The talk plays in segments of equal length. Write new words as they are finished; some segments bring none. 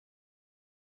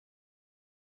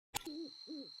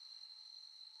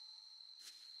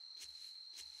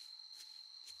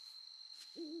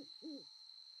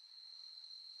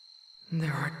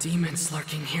There are demons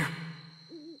lurking here.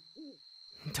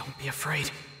 Don't be afraid.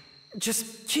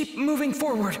 Just keep moving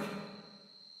forward.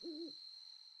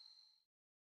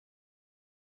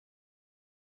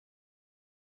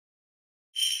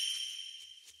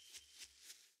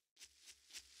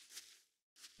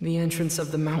 The entrance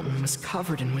of the mountain was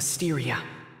covered in wisteria.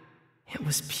 It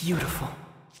was beautiful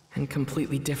and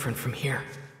completely different from here.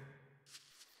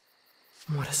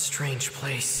 What a strange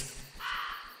place.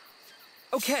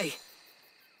 Okay.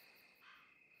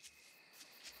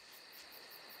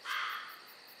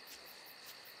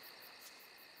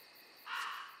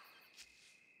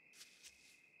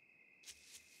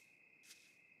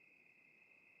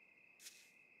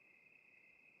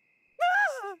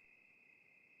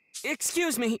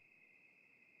 Excuse me.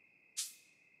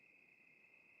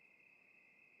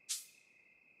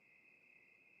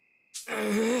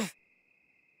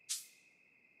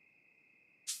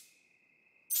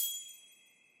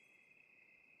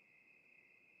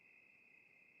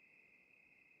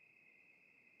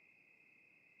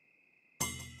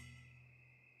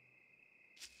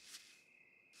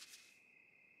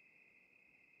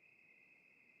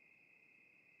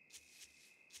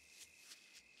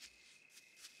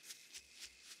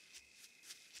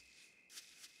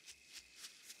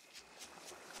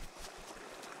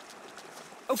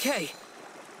 Okay.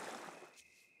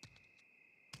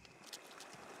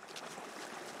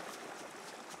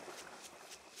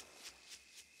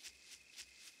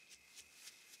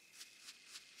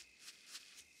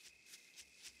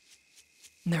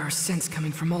 There are scents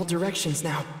coming from all directions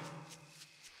now.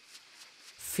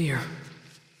 Fear,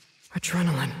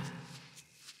 adrenaline,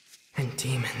 and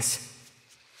demons.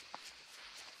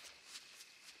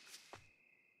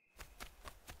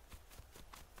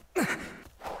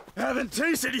 Haven't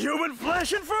tasted human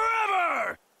flesh in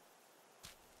forever!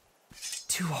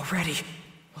 2 already.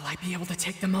 Will I be able to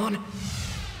take them on?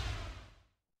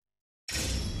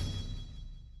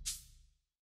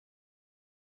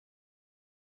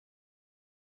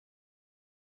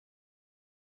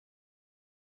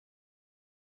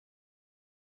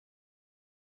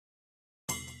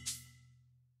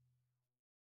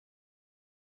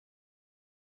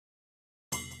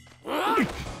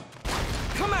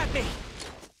 Come at me!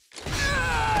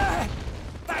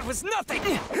 That was nothing!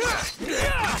 Here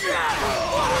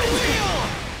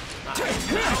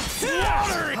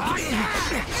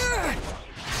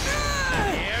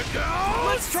goes!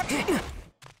 Let's try.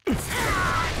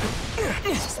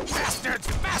 This bastard's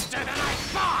faster than I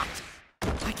thought!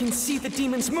 I can see the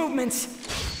demons' movements.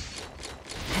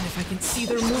 And if I can see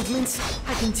their movements,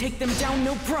 I can take them down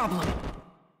no problem.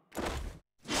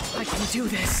 I can do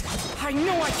this. I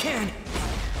know I can!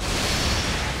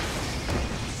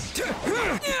 Here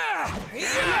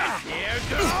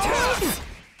goes!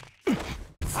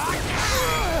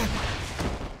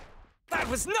 That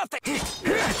was nothing!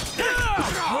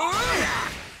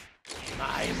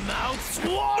 My mouth's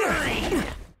watering!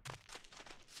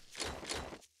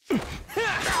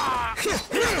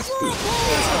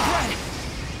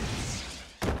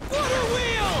 Water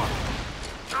wheel!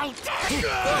 I'll take it!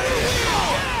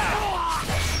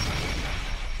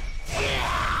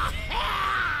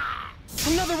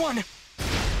 Another one!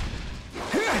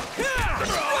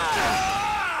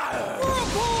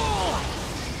 Whirlpool!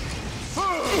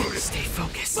 Stay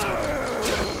focused.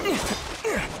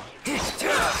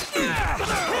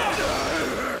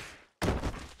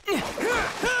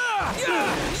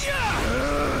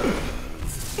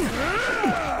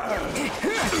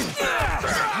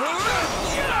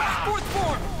 Fourth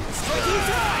form! Striking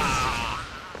time!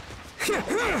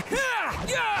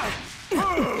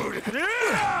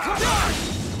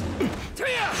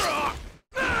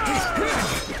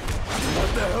 What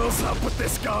the hell's up with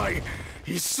this guy?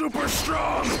 He's super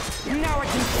strong! Now I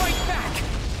can fight back!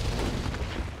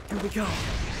 Here we go.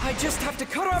 I just have to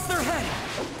cut off their head!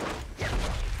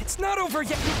 It's not over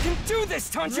yet! You can do this,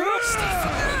 Tanjiro!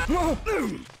 No!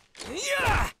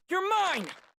 Yeah! You're mine!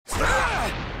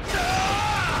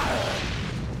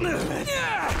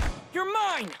 You're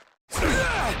mine!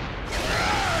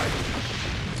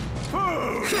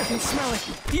 I can smell it!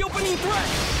 The opening breath!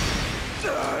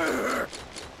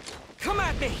 Come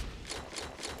at me!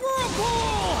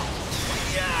 Whirlpool!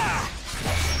 Yeah!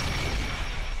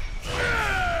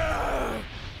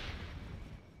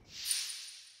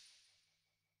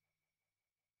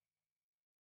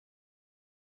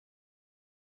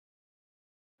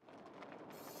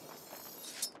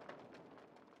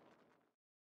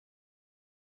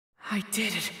 I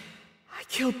did it. I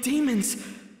killed demons.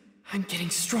 I'm getting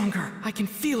stronger. I can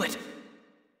feel it.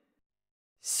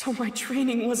 So my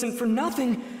training wasn't for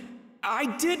nothing. I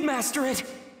did master it.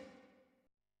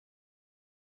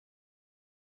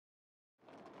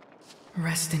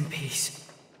 Rest in peace.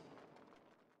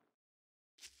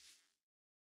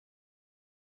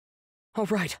 All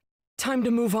right, time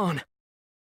to move on.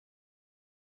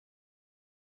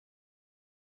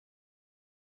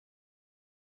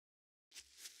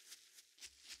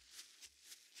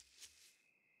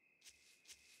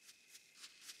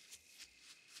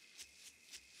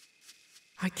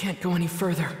 I can't go any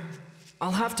further.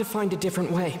 I'll have to find a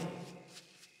different way.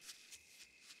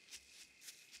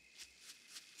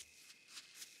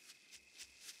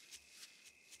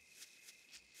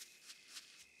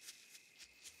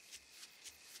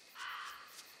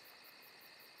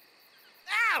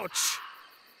 Ouch!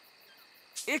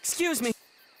 Excuse me.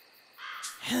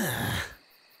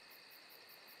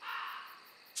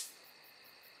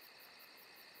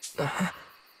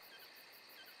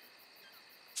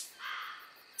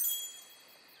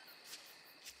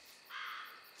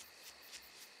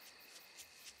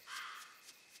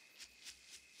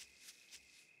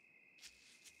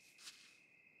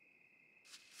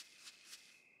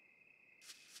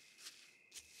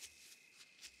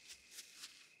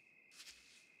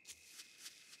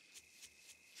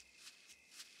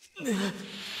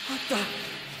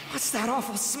 What's that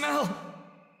awful smell?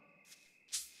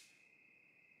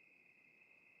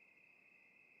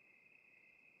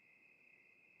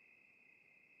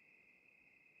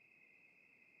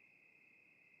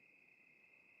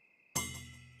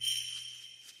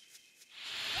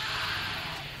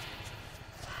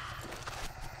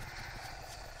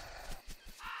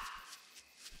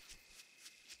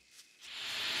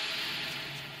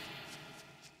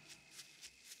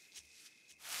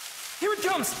 Here it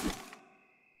comes!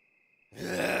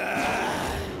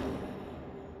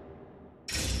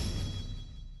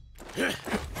 Just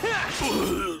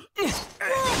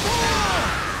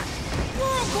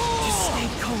stay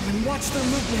calm and watch their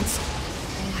movements.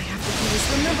 All I have to do is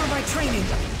remember my training.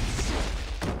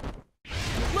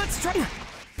 Let's try.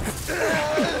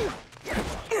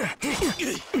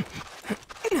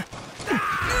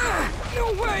 No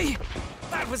way!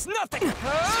 That was nothing!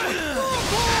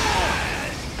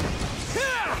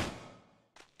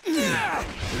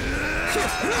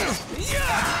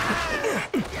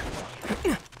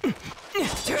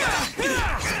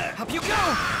 Up you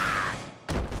go!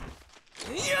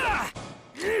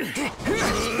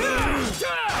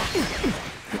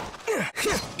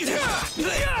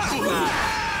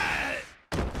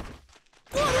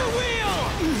 Water wheel!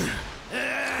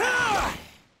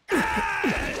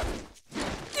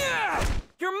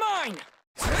 You're mine!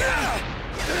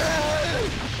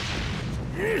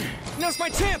 Now's my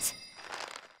chance!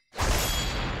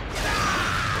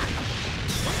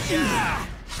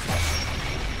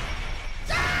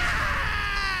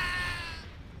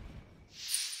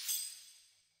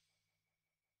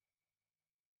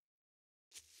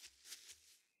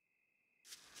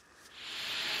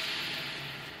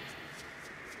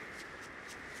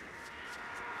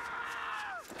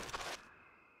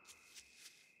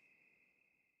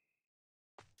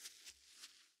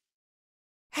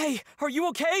 Hey, are you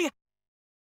okay?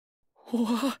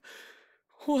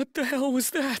 What the hell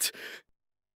was that?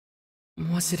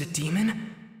 Was it a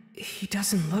demon? He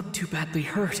doesn't look too badly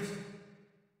hurt.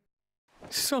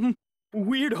 Some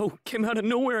weirdo came out of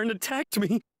nowhere and attacked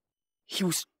me. He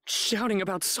was shouting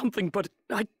about something, but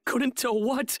I couldn't tell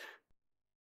what.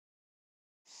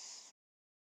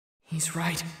 He's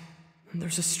right.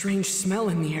 There's a strange smell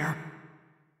in the air.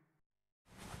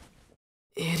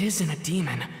 It isn't a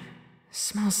demon.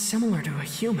 Smells similar to a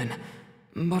human,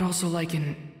 but also like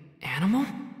an animal?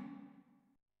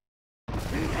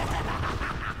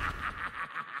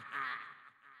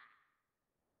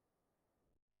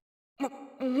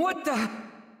 What the?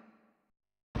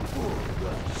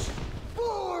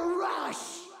 For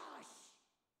rush!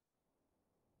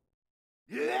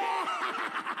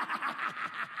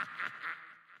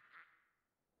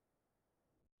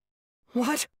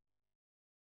 What?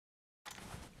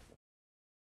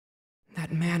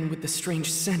 That man with the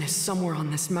strange scent is somewhere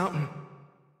on this mountain.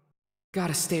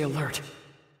 Gotta stay alert.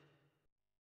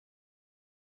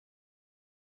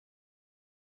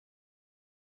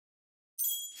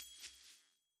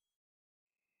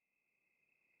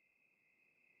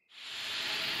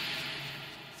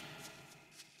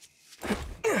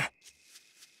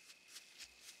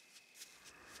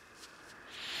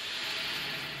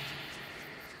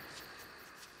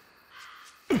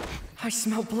 I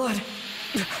smell blood.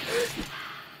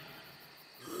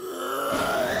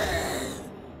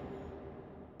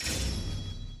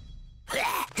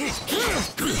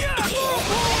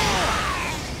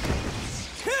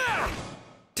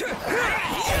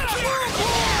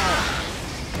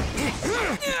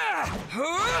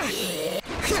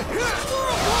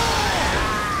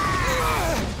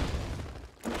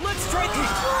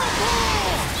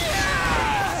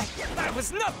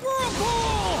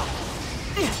 Whirlpool!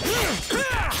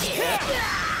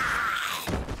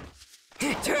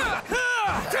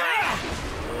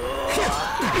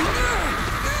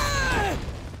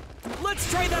 Let's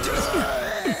try that.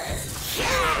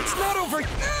 It's not over.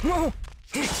 Whoa.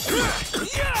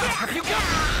 Have you got?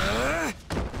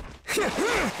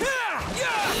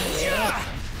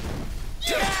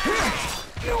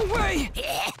 No way!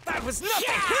 That was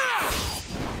nothing!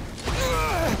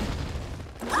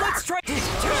 Let's try.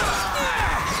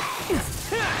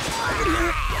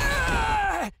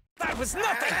 That was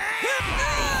nothing!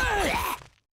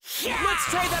 Let's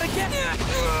try that again!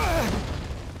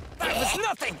 That was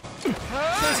nothing!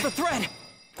 There's the thread!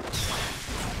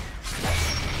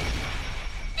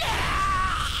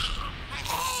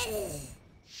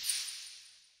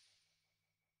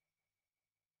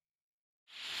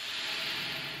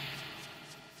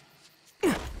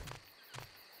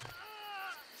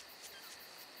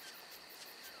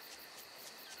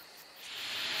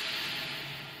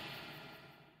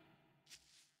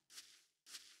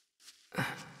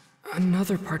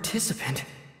 Another participant.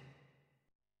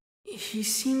 He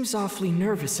seems awfully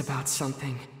nervous about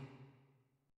something.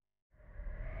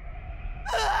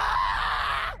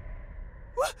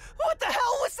 What the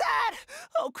hell was that?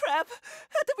 Oh crap,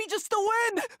 had to be just the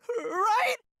wind,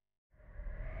 right?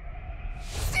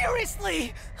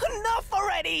 Seriously, enough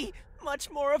already!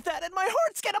 Much more of that and my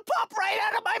heart's gonna pop right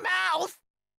out of my mouth!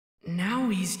 Now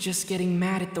he's just getting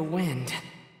mad at the wind.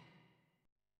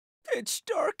 Pitch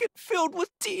dark and filled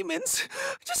with demons.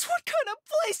 Just what kind of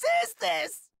place is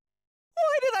this?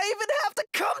 Why did I even have to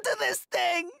come to this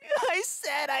thing? I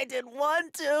said I didn't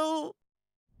want to.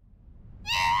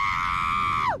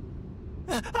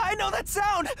 I know that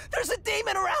sound! There's a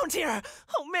demon around here!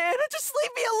 Oh man, just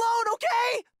leave me alone,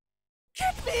 okay?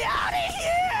 Get me out of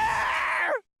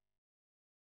here!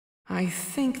 I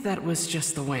think that was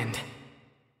just the wind.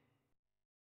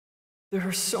 There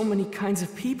are so many kinds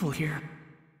of people here.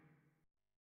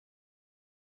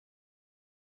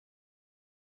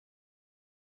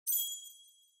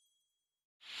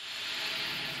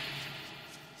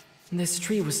 This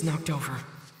tree was knocked over.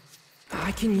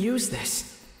 I can use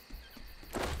this.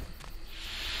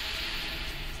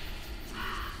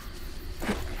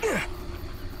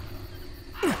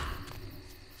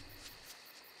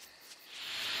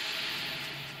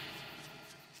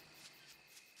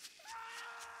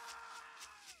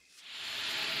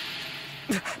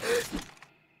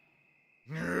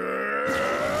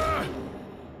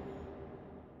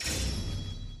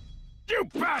 You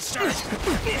bastard!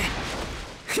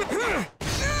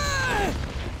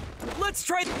 Let's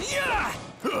try.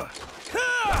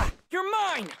 You're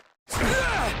mine.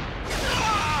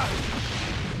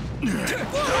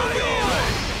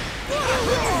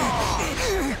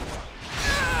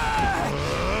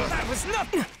 That was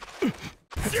nothing.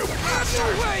 You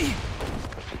bastard! No way.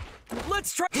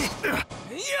 Let's try.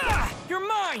 You're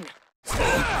mine.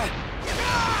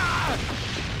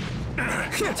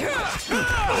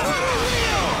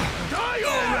 Die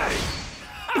already!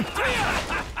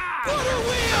 Butter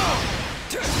wheel!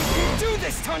 Do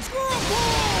this, Tunch!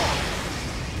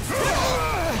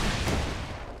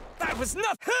 That was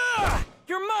nothing!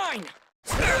 You're mine!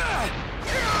 Butter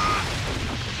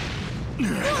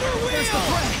wheel! There's the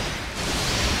bread!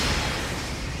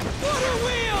 Butter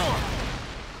wheel!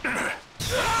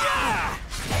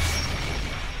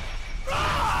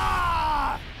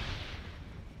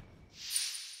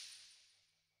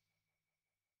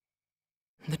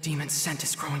 The demon's scent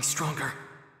is growing stronger.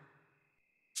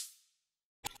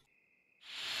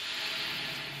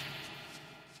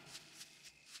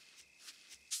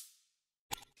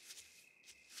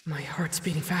 My heart's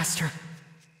beating faster.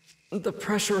 The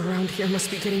pressure around here must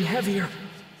be getting heavier.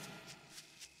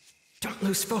 Don't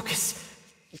lose focus.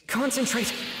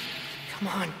 Concentrate. Come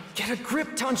on, get a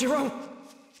grip, Tanjiro!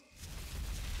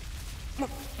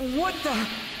 What the?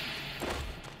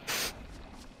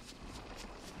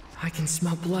 I can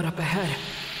smell blood up ahead.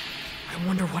 I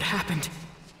wonder what happened.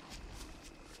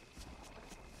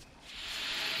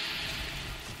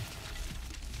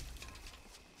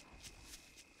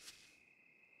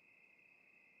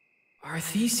 Are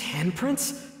these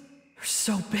handprints? They're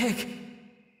so big.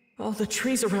 All the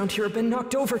trees around here have been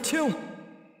knocked over too.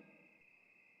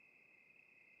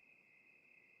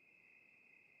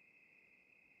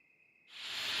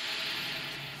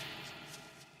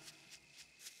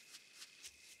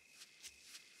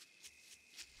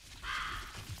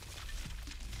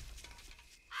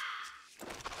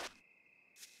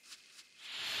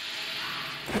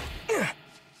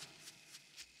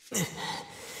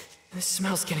 The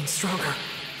smell's getting stronger.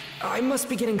 I must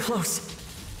be getting close.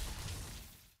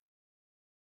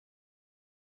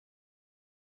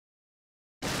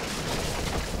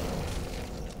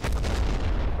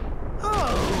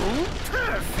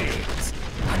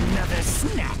 a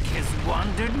snack has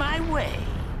wandered my way.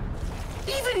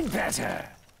 Even better.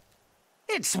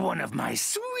 It's one of my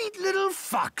sweet little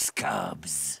fox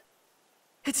cubs.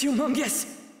 It's humongous.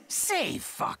 Say,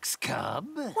 fox cub,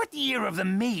 what year of the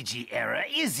Meiji era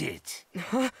is it?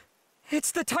 Huh?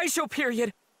 It's the Taisho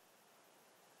period.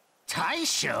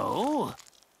 Taisho?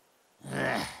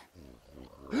 Ah!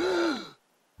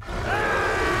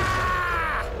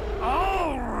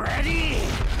 Already?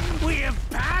 We have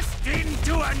passed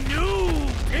into a new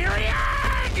period!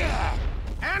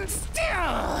 And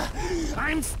still,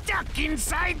 I'm stuck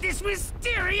inside this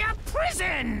Wisteria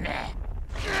prison!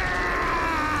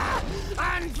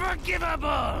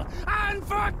 Unforgivable!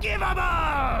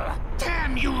 Unforgivable!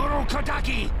 Damn you,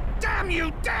 Urokodaki! Damn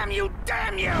you, damn you,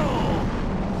 damn you!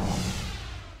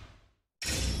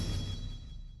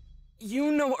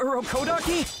 You know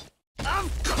Urokodaki?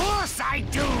 Of course I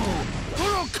do!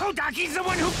 Urokodaki's the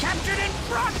one who captured and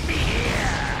brought me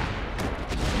here!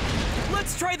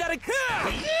 Let's try that again!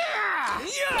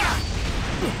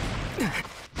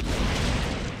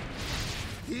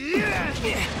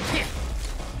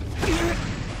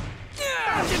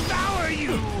 I'll devour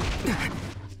you!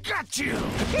 Got you!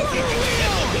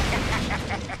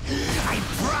 I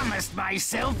promised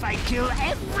myself I'd kill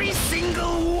every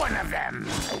single one of them!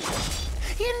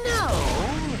 You know,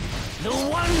 the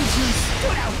ones who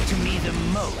stood out to me the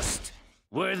most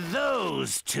were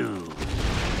those two.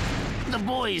 The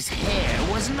boy's hair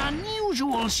was an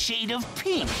unusual shade of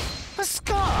pink, a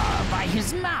scar by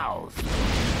his mouth.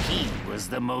 He was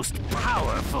the most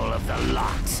powerful of the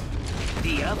lot.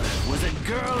 The other was a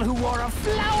girl who wore a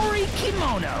flowery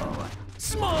kimono.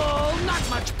 Small, not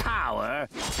much power,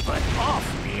 but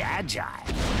awfully agile.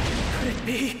 Could it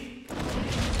be?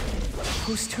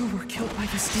 Those two were killed by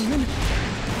this demon?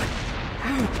 But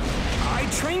how? I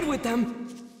trained with them.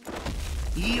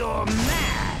 Your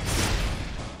mask.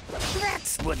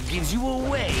 That's what gives you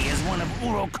away as one of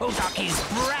Urokodaki's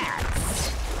brats.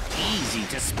 Easy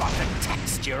to spot the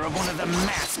texture of one of the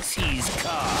masks he's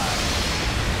carved.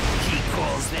 He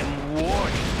calls them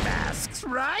warning masks,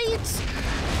 right?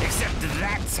 Except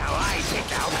that's how I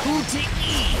pick out who to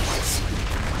eat.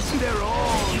 They're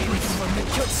all You were the one that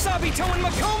killed Sabito and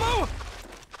Makomo?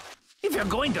 If you're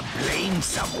going to blame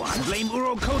someone, blame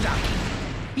Urokodaki.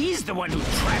 He's the one who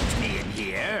trapped me in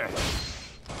here.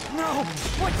 No!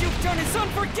 What you've done is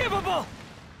unforgivable!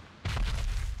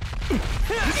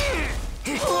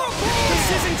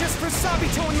 This isn't just for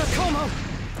Sabito and Makomo!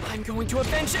 I'm going to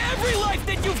avenge every life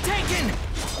that you've taken!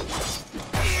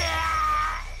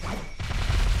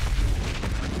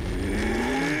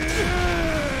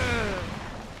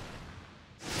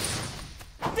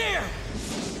 There!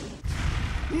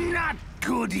 Not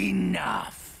good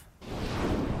enough.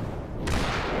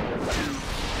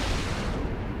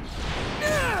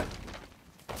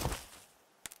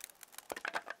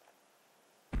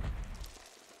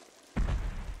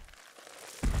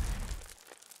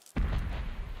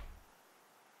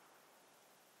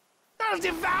 I'll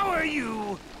devour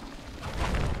you!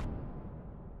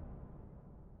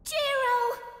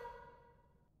 Jiro!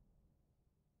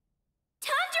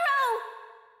 Tanjiro!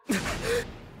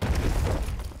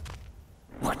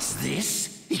 What's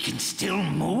this? He can still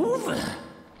move?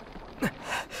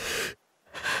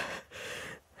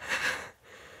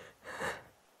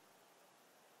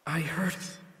 I heard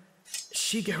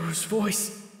Shigeru's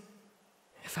voice.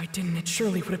 If I didn't, it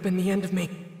surely would have been the end of me.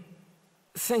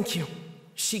 Thank you,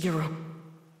 Shigeru.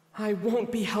 I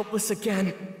won't be helpless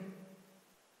again.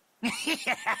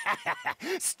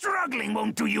 Struggling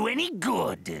won't do you any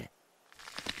good.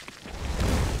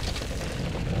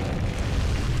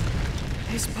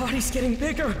 His body's getting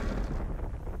bigger.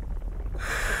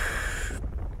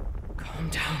 Calm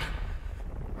down.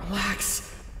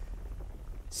 Relax.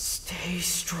 Stay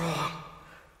strong.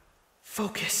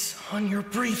 Focus on your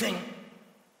breathing.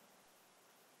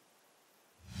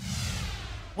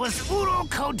 Was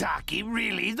Urokodaki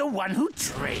really the one who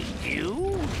trained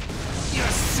you? You're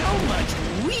so much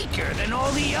weaker than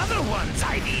all the other ones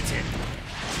I've eaten.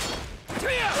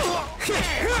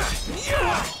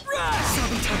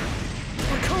 Sabito!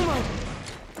 Makomo!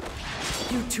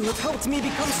 You two have helped me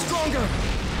become stronger.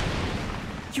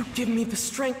 You give me the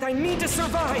strength I need to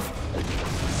survive. And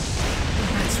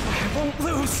that's why I won't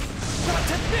lose. Not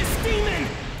to this demon!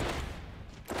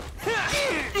 Come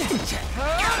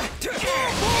on! Come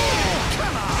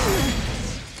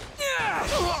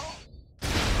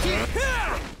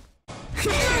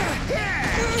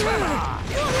on!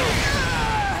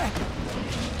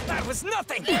 That was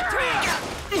nothing!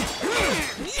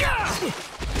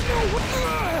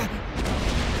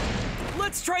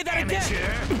 Let's try that again!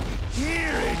 Amateur,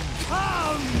 here it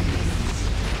comes!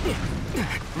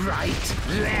 Right,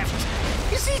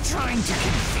 left. Is he trying to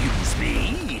confuse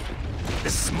me? The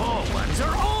small ones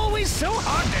are always so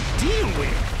hard to deal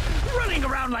with, running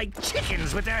around like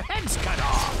chickens with their heads cut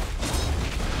off.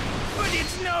 But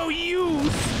it's no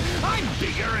use. I'm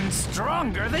bigger and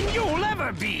stronger than you'll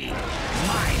ever be.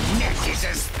 My neck is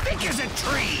as thick as a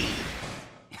tree.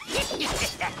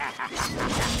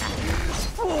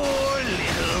 Poor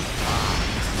little fox.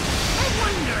 I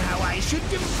wonder how I should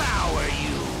devour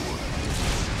you.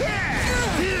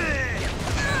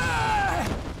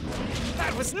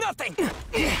 That was nothing!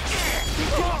 You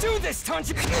can do this,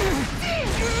 Tanjiro!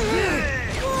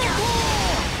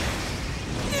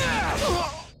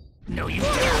 No, you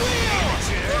don't.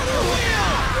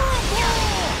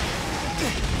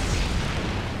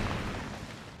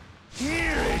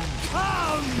 Here it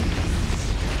comes!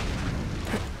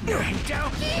 No, you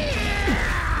don't.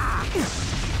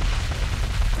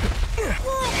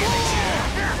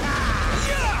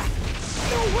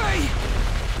 No way!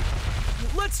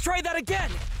 Let's try that again!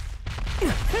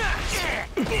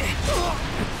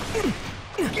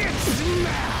 Get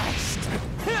smashed!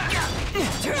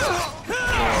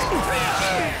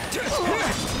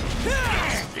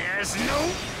 There's no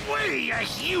way a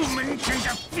human can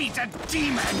defeat a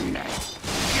demon!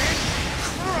 Get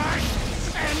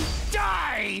crushed and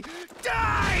die!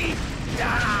 Die!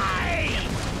 Die!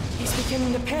 He's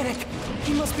beginning to panic.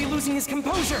 He must be losing his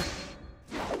composure.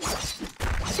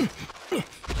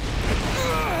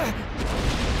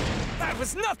 That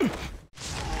was nothing!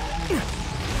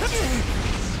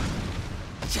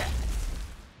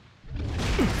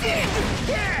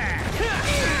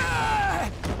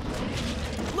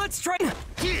 Let's try...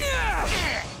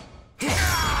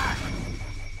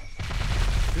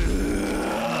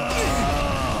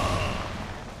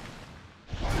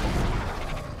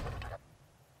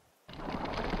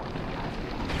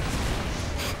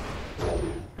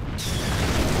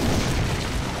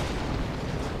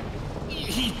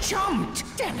 He jumped!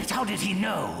 Damn it, how did he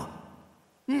know?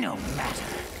 No matter.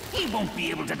 He won't be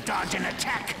able to dodge an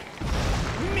attack.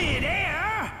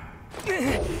 Mid-air?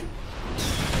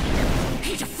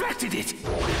 He deflected it!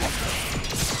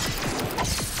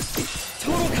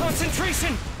 Total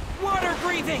concentration! Water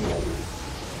breathing!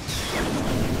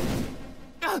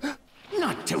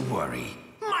 Not to worry.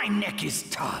 My neck is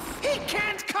tough. He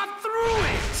can't cut through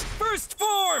it! First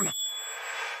form!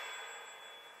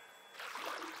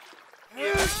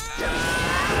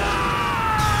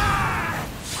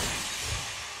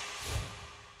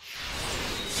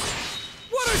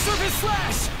 Water surface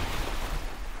slash!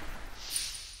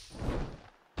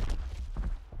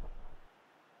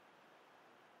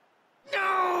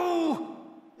 No!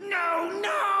 No,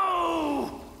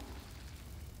 no!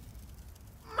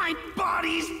 My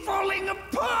body's falling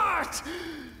apart!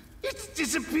 It's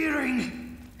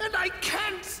disappearing, and I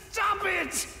can't stop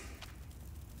it!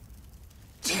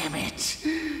 Damn it!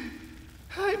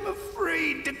 I'm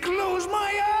afraid to close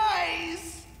my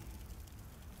eyes!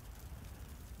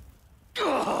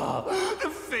 Oh, the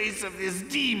face of this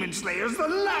demon slayer's the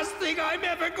last thing I'm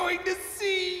ever going to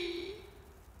see!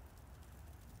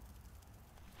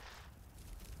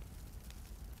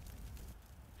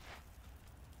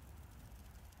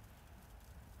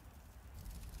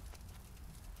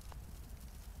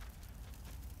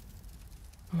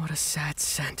 What a sad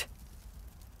scent.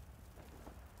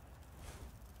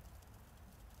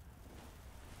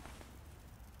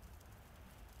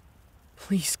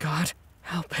 Please, God,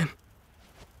 help him.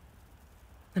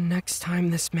 The next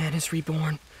time this man is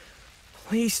reborn,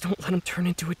 please don't let him turn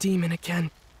into a demon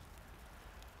again.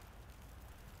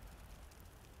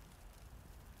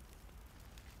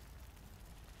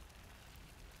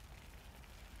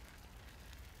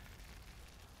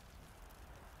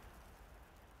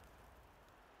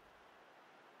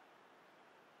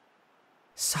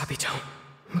 Sabito,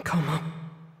 Makomo,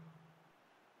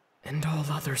 and all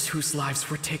others whose lives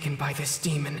were taken by this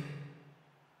demon.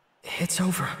 It's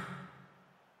over.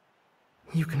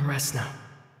 You can rest now.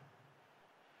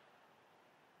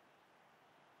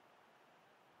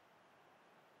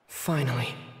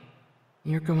 Finally,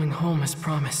 you're going home as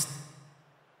promised.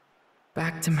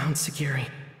 Back to Mount Sagiri,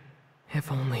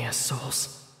 if only as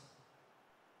souls.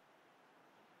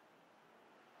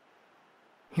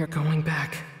 You're going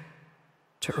back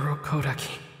to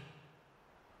Urokodaki.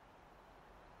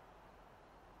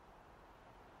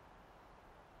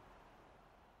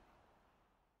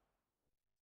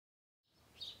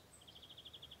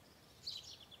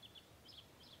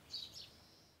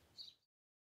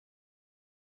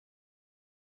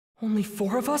 Only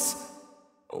 4 of us?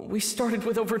 We started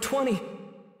with over 20.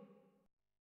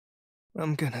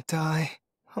 I'm gonna die.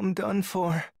 I'm done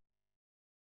for.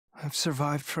 I've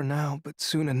survived for now, but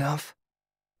soon enough,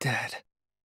 dead.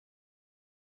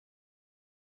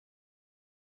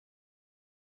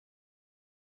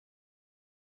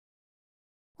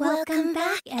 Welcome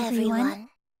back, everyone.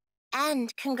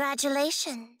 And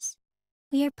congratulations.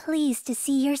 We are pleased to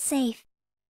see you're safe.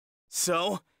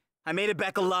 So? I made it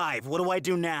back alive. What do I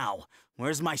do now?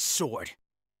 Where's my sword?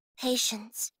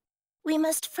 Patience. We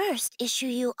must first issue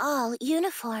you all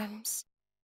uniforms.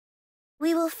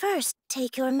 We will first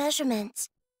take your measurements,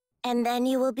 and then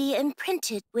you will be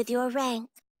imprinted with your rank.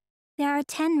 There are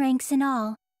 10 ranks in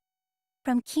all,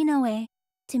 from Kinoe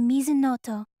to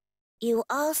Mizunoto. You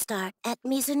all start at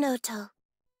Mizunoto.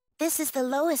 This is the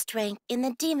lowest rank in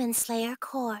the Demon Slayer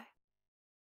Corps.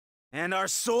 And our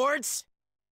swords?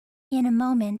 In a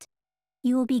moment,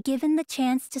 you will be given the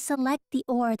chance to select the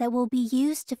ore that will be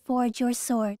used to forge your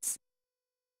swords.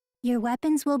 Your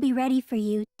weapons will be ready for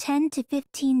you 10 to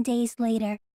 15 days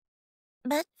later.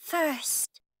 But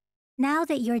first... Now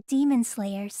that you're Demon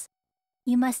Slayers,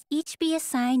 you must each be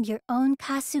assigned your own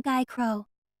Kasugai Crow.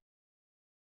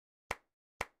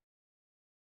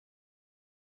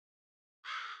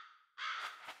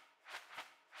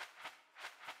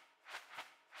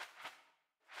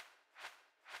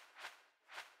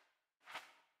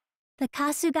 The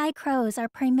Kasugai Crows are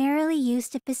primarily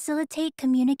used to facilitate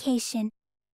communication.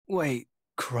 Wait,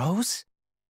 crows?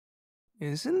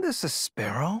 Isn't this a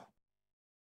sparrow?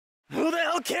 Who the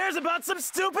hell cares about some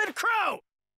stupid crow?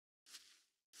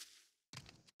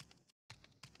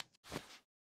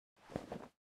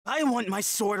 I want my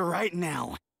sword right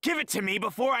now. Give it to me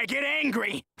before I get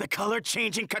angry. The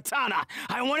color-changing katana.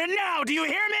 I want it now, do you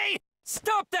hear me?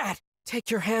 Stop that!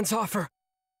 Take your hands off her,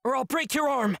 or I'll break your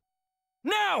arm.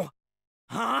 Now!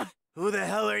 Huh? Who the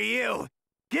hell are you?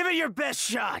 Give it your best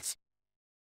shot!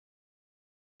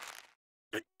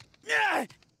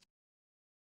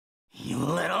 You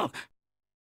little...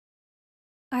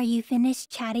 Are you finished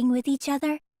chatting with each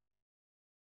other?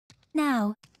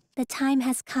 Now, the time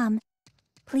has come.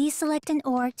 Please select an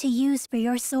ore to use for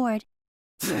your sword.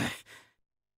 The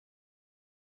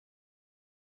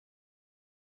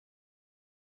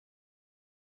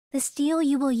steel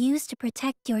you will use to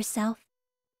protect yourself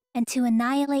and to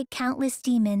annihilate countless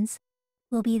demons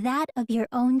will be that of your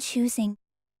own choosing.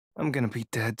 I'm gonna be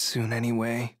dead soon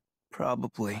anyway.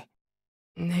 Probably.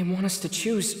 They want us to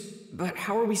choose, but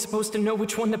how are we supposed to know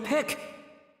which one to pick?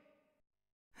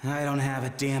 I don't have a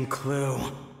damn clue.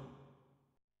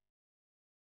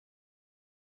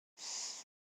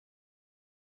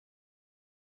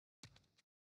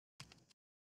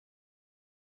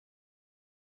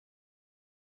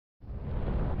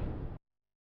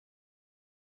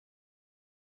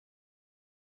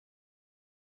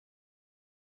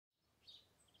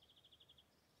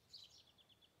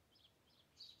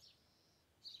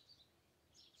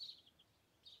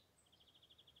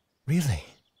 Really?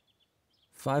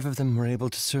 5 of them were able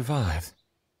to survive.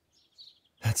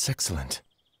 That's excellent.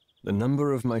 The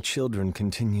number of my children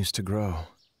continues to grow.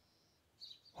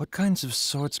 What kinds of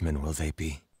swordsmen will they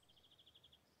be?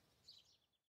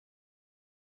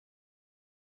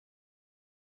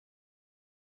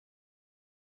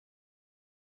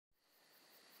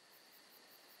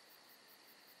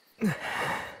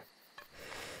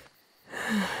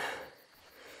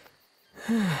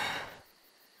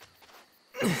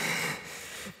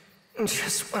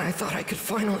 Just when I thought I could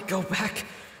finally go back,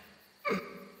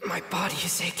 my body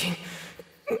is aching.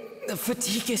 The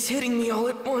fatigue is hitting me all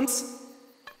at once.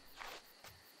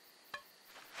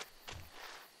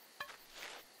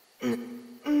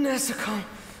 Nezuko.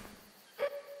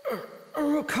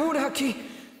 Kodaki.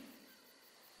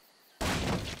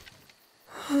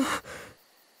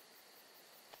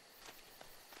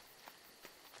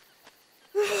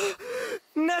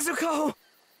 Nezuko!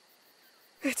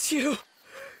 It's you.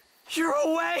 You're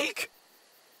awake!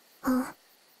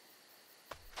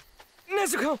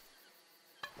 Nezuko!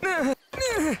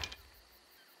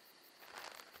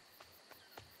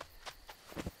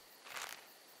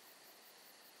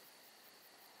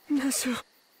 Nezu...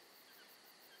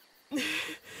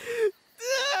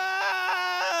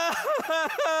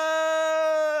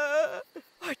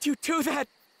 Why'd you do that?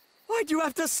 Why'd you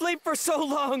have to sleep for so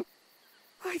long?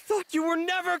 I thought you were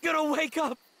never gonna wake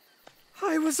up.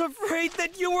 I was afraid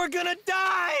that you were gonna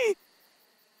die!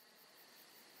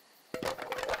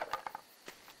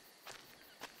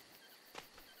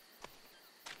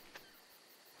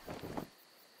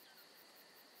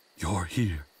 You're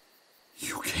here.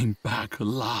 You came back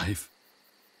alive.